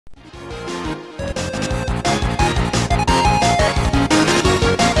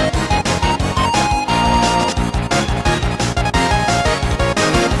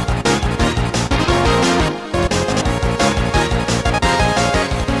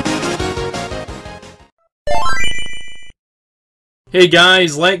Hey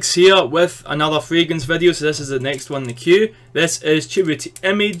guys, Lex here with another fragrance video. So this is the next one in the queue. This is Cerruti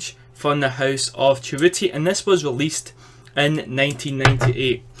Image from the house of Cerruti, and this was released in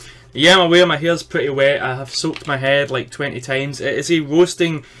 1998. Yeah, I'm aware my hair's pretty wet. I have soaked my head like 20 times. It is a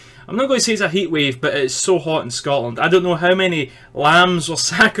roasting, I'm not going to say it's a heat wave, but it's so hot in Scotland. I don't know how many lambs were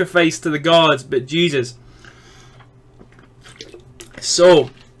sacrificed to the gods, but Jesus. So,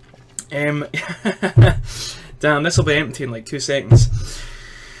 damn, this will be empty in like 2 seconds.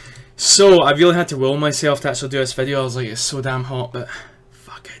 So, I really had to will myself to actually do this video. I was like, it's so damn hot, but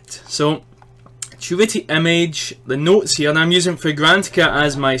fuck it. So, Cerruti Image, the notes here, and I'm using Fragrantica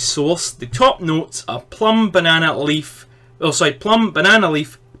as my source. The top notes are plum, banana leaf,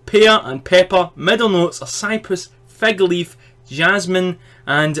 pear and pepper. Middle notes are cypress, fig leaf, jasmine,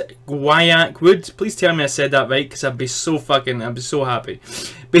 and guaiac wood. Please tell me I said that right, because I'd be so happy.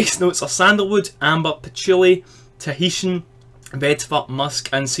 Base notes are sandalwood, amber, patchouli, Tahitian, vetiver, musk,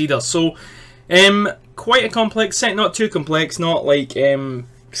 and cedar. So, quite a complex scent. Not too complex, not like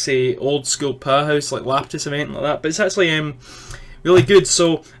say old school powerhouse like Laptis or anything like that. But it's actually really good.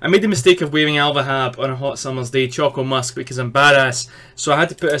 So I made the mistake of wearing Alvahab on a hot summer's day, Choco Musk, because I'm badass. So I had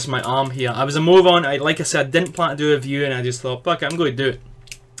to put this in my arm here. I was a move on. Like I said, I didn't plan to do a review, and I just thought, fuck it, I'm going to do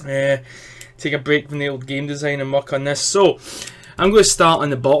it. Take a break from the old game design and work on this. So I'm going to start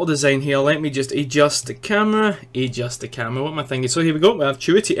on the bottle design here. Let me just adjust the camera. What am I thinking? So here we go. We have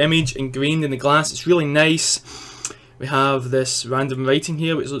Cerruti Image ingrained in the glass. It's really nice. We have this random writing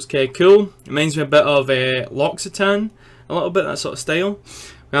here, which looks kind of cool. It reminds me a bit of L'Occitane, a little bit, that sort of style.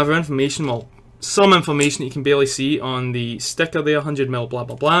 We have our information, well, some information you can barely see on the sticker there, 100ml, blah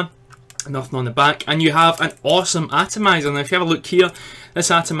blah blah. Nothing on the back. And you have an awesome atomizer. Now if you have a look here, this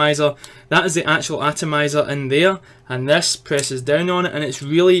atomizer, that is the actual atomizer in there. And this presses down on it, and it's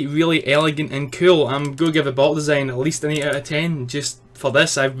really, really elegant and cool. I'm going to give a bottle design at least an 8 out of 10 just for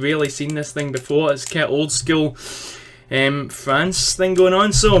this. I've rarely seen this thing before. It's kind of old school France thing going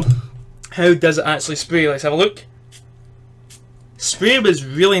on. So how does it actually spray? Let's have a look. Spray was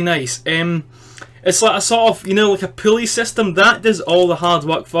really nice. It's like a sort of, you know, like a pulley system that does all the hard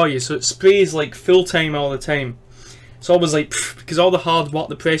work for you. So it sprays like full time all the time. It's always like because all the hard work,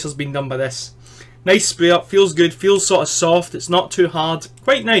 the pressure's been done by this. Nice spray up, feels good, feels sort of soft. It's not too hard,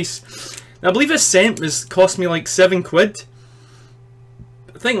 quite nice. Now, I believe this scent cost me like £7.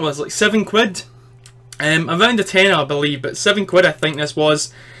 I think it was like £7. Around a tenner, I believe, but £7 I think this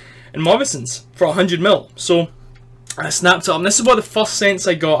was in Morrison's for 100ml. So I snapped it up. And this is one of the first scents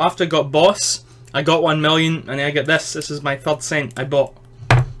I got after I got Boss. I got 1 million, and then I get this. This is my third scent I bought.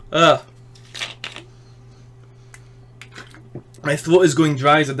 My throat is going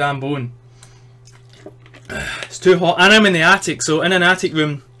dry as a damn bone. It's too hot, and I'm in the attic. So in an attic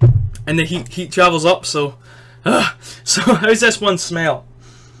room, and the heat travels up. So, so how's this one smell?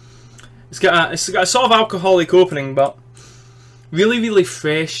 It's got a sort of alcoholic opening, but really, really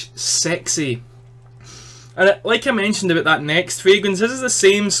fresh, sexy. And like I mentioned about that next fragrance, this is the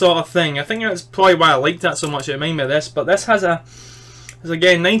same sort of thing. I think that's probably why I liked that so much. It reminded me of this, but this has it's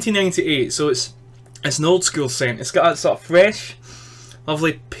again 1998, so it's an old school scent. It's got that sort of fresh,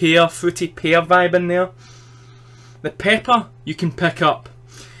 lovely pear, fruity pear vibe in there. The pepper you can pick up.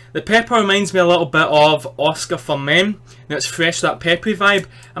 The pepper reminds me a little bit of Oscar for Men. Now it's fresh, that peppery vibe.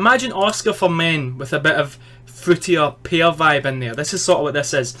 Imagine Oscar for Men with a bit of fruitier pear vibe in there. This is sort of what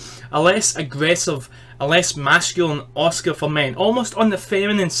this is. A less aggressive, a less masculine Oscar for Men. Almost on the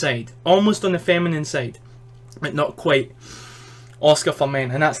feminine side. Almost on the feminine side. But not quite. Oscar for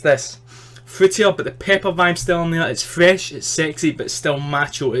Men. And that's this. Fruitier, but the pepper vibe still in there. It's fresh, it's sexy, but still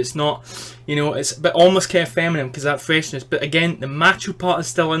macho. It's not, you know, it's but almost kind of feminine because of that freshness. But again, the macho part is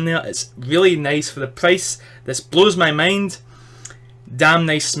still in there. It's really nice for the price. This blows my mind. Damn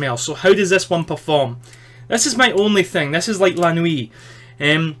nice smell. So how does this one perform? This is my only thing. This is like La Nuit.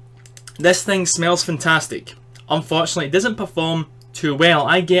 This thing smells fantastic. Unfortunately, it doesn't perform too well.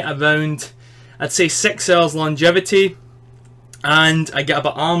 I get around, I'd say 6 hours longevity. And I get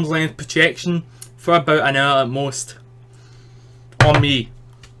about arm's length protection for about an hour at most on me.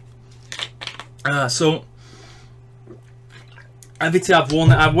 So every time I've worn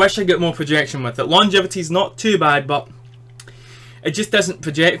it, I wish I got more projection with it. Longevity is not too bad, but it just doesn't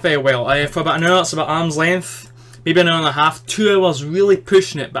project very well. For about an hour, it's about arm's length, maybe an hour and a half, 2 hours really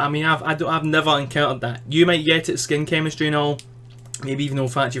pushing it. But I mean, I've never encountered that. You might get it, skin chemistry and all, maybe even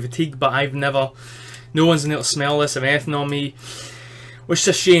olfactory fatigue, but I've never. No one's been able to smell this or anything on me, which is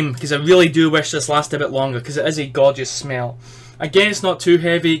a shame because I really do wish this lasted a bit longer because it is a gorgeous smell. Again, it's not too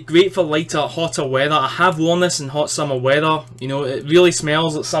heavy, great for lighter, hotter weather. I have worn this in hot summer weather. You know, it really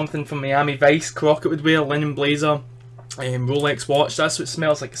smells like something from Miami Vice Crockett would wear, linen blazer. Rolex watch. That's what it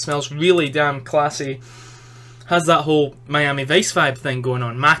smells like. It smells really damn classy. Has that whole Miami Vice vibe thing going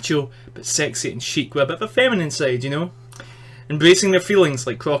on. Macho, but sexy and chic with a bit of a feminine side, you know. Embracing their feelings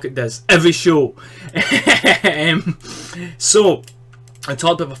like Crockett does every show. So, I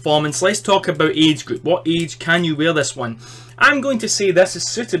talked about performance. Let's talk about age group. What age can you wear this one? I'm going to say this is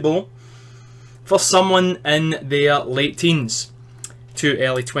suitable for someone in their late teens to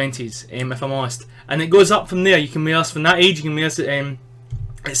early 20s, if I'm honest. And it goes up from there. You can wear this from that age. You can wear this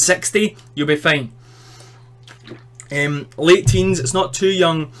at 60. You'll be fine. Late teens. It's not too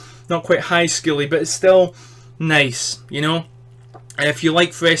young, not quite high schooly, but it's still nice. You know. If you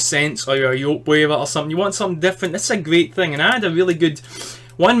like fresh scents or you're a yoke wearer or something, you want something different, this is a great thing. And I had a really good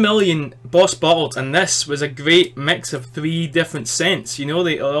 1 million Boss bottles, and this was a great mix of 3 different scents. You know,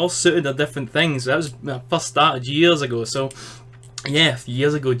 they all suited their different things. That was when I first started years ago. So, yeah,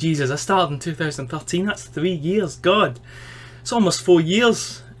 years ago. Jesus, I started in 2013. That's 3 years. God, it's almost 4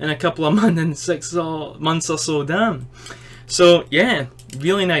 years in a couple of months and 6 months or so. Damn. So, yeah,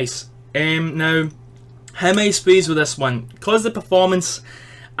 really nice. Now, how many sprays with this one? Because of the performance,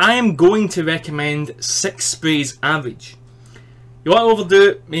 I am going to recommend 6 sprays average. You want to overdo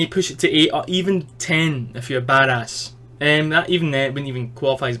it, maybe push it to 8 or even 10 if you're a badass. That even that wouldn't even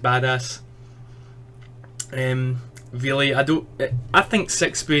qualify as badass. Really, I think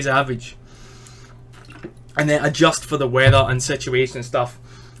 6 sprays average. And then adjust for the weather and situation and stuff.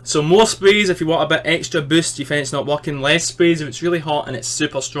 So more sprays if you want a bit extra boost, you find it's not working. Less sprays if it's really hot and it's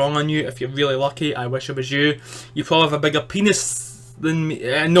super strong on you. If you're really lucky, I wish I was you. You probably have a bigger penis than me.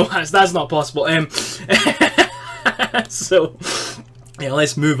 No, that's not possible. So, yeah,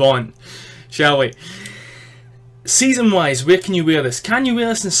 let's move on, shall we? Season-wise, where can you wear this? Can you wear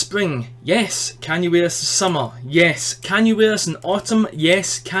this in spring? Yes. Can you wear this in summer? Yes. Can you wear this in autumn?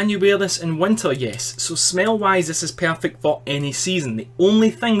 Yes. Can you wear this in winter? Yes. So smell-wise, this is perfect for any season. The only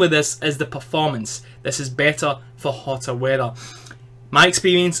thing with this is the performance. This is better for hotter weather. My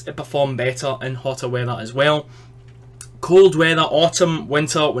experience, it performed better in hotter weather as well. Cold weather, autumn,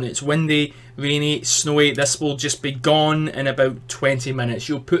 winter, when it's windy, rainy, snowy, this will just be gone in about 20 minutes.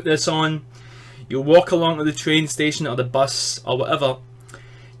 You'll put this on. You'll walk along to the train station or the bus or whatever.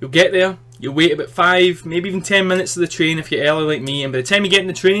 You'll get there. You'll wait about 5, maybe even 10 minutes to the train if you're early like me. And by the time you get in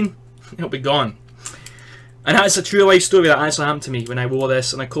the train, it'll be gone. And that's a true life story that actually happened to me when I wore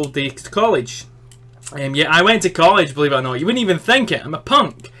this on a cold day to college. Yeah, I went to college, believe it or not. You wouldn't even think it. I'm a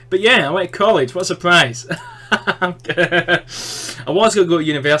punk. But yeah, I went to college. What a surprise. I was going to go to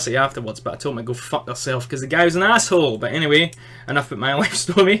university afterwards, but I told him to go fuck herself because the guy was an asshole. But anyway, enough about my life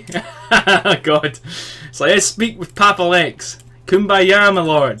story. God. So let's speak with Papa Lex. Kumbaya, my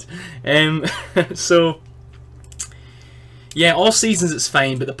lord. So, yeah, all seasons it's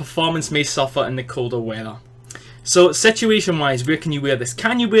fine, but the performance may suffer in the colder weather. So, situation-wise, where can you wear this?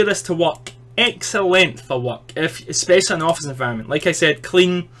 Can you wear this to work? Excellent for work, especially in an office environment. Like I said,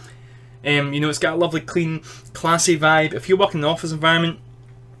 clean. You know, it's got a lovely, clean, classy vibe. If you work in an office environment,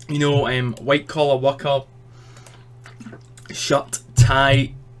 you know, white collar worker, shirt,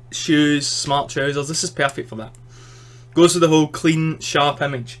 tie, shoes, smart trousers, this is perfect for that. Goes with the whole clean, sharp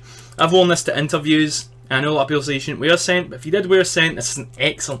image. I've worn this to interviews. I know a lot of people say you shouldn't wear a scent, but if you did wear a scent, this is an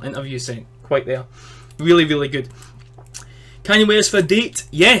excellent interview scent. Quite there. Really, really good. Can you wear this for a date?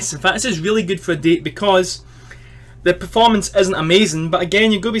 Yes, in fact, this is really good for a date because the performance isn't amazing, but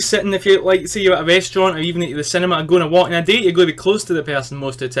again, you're going to be sitting, if you like, say you're at a restaurant or even at the cinema and going to walk on a date, you're going to be close to the person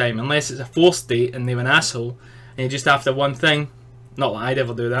most of the time, unless it's a forced date and they're an asshole and you're just after one thing. Not that I'd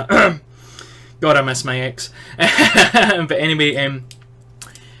ever do that. God, I miss my ex. But anyway,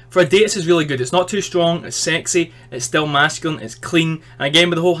 for a date, this is really good. It's not too strong, it's sexy, it's still masculine, it's clean. And again,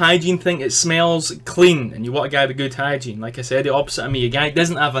 with the whole hygiene thing, it smells clean. And you want a guy with good hygiene. Like I said, the opposite of me. A guy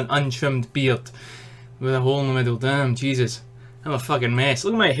doesn't have an untrimmed beard with a hole in the middle. Damn, Jesus. I'm a fucking mess.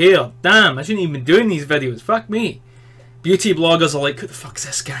 Look at my hair. Damn, I shouldn't even be doing these videos. Fuck me. Beauty bloggers are like, who the fuck's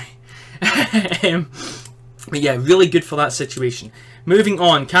this guy? But yeah, really good for that situation. Moving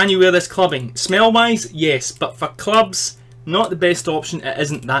on, can you wear this clubbing? Smell-wise, yes. But for clubs, not the best option. It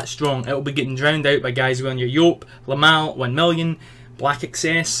isn't that strong. It will be getting drowned out by guys wearing your Yope, Lamal, 1 Million, Black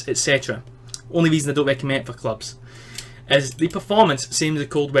Excess, etc. Only reason I don't recommend it for clubs is the performance, same as the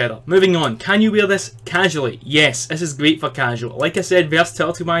cold weather. Moving on, can you wear this casually? Yes, this is great for casual. Like I said,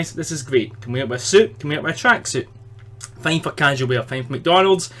 versatility wise, this is great. Can wear it with a suit, can wear it with a tracksuit. Fine for casual wear, fine for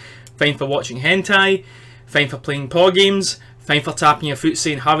McDonald's, fine for watching hentai, fine for playing paw games, fine for tapping your foot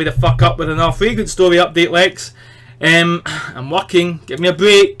saying hurry the fuck up with another fragrance story update, Lex. I'm working, give me a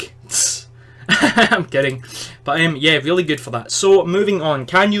break. I'm kidding. But yeah, really good for that. So moving on,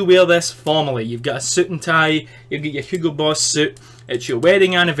 can you wear this formally? You've got a suit and tie, you've got your Hugo Boss suit, it's your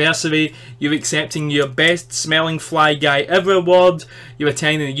wedding anniversary, you're accepting your best smelling fly guy ever award, you're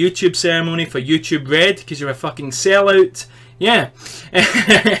attending the YouTube ceremony for YouTube Red because you're a fucking sellout. Yeah,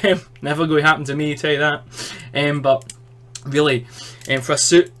 never going to happen to me, tell you that. But really, for a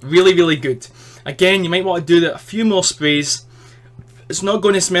suit, really, really good. Again, you might want to do that, a few more sprays. It's not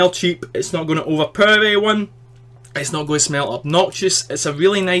going to smell cheap, it's not going to overpower anyone, it's not going to smell obnoxious. It's a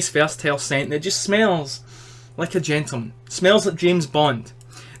really nice versatile scent that just smells like a gentleman. It smells like James Bond.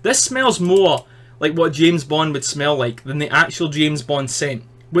 This smells more like what James Bond would smell like than the actual James Bond scent,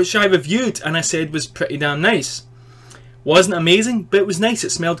 which I reviewed and I said was pretty damn nice. Wasn't amazing, but it was nice.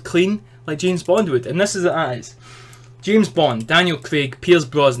 It smelled clean like James Bond would, and this is what it is. James Bond, Daniel Craig, Pierce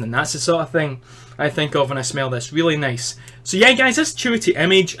Brosnan, that's the sort of thing I think of when I smell this. Really nice. So yeah guys, this Cerruti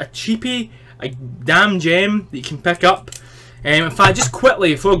image, a cheapie, a damn gem that you can pick up. In fact, just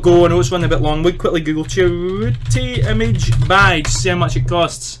quickly, before I go, I know it's running a bit long, we'd quickly Google Cerruti image badge, see how much it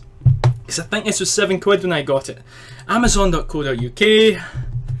costs. Because I think this was £7 when I got it. Amazon.co.uk.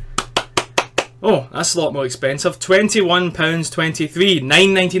 Oh, that's a lot more expensive. £21.23,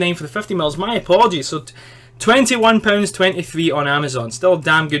 £9.99 for the 50ml. My apologies. So £21.23 on Amazon. Still a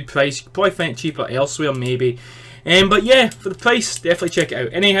damn good price. You could probably find it cheaper elsewhere, maybe. But yeah, for the price, definitely check it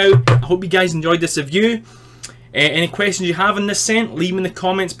out. Anyhow, I hope you guys enjoyed this review. Any questions you have on this scent, leave them in the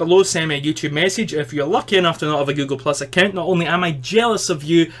comments below. Send me a YouTube message. If you're lucky enough to not have a Google Plus account, not only am I jealous of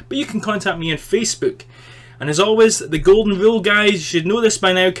you, but you can contact me on Facebook. And as always, the golden rule, guys, you should know this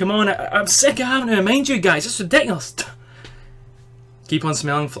by now. Come on, I'm sick of having to remind you guys. It's ridiculous. Keep on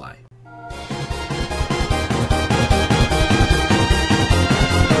smelling fly.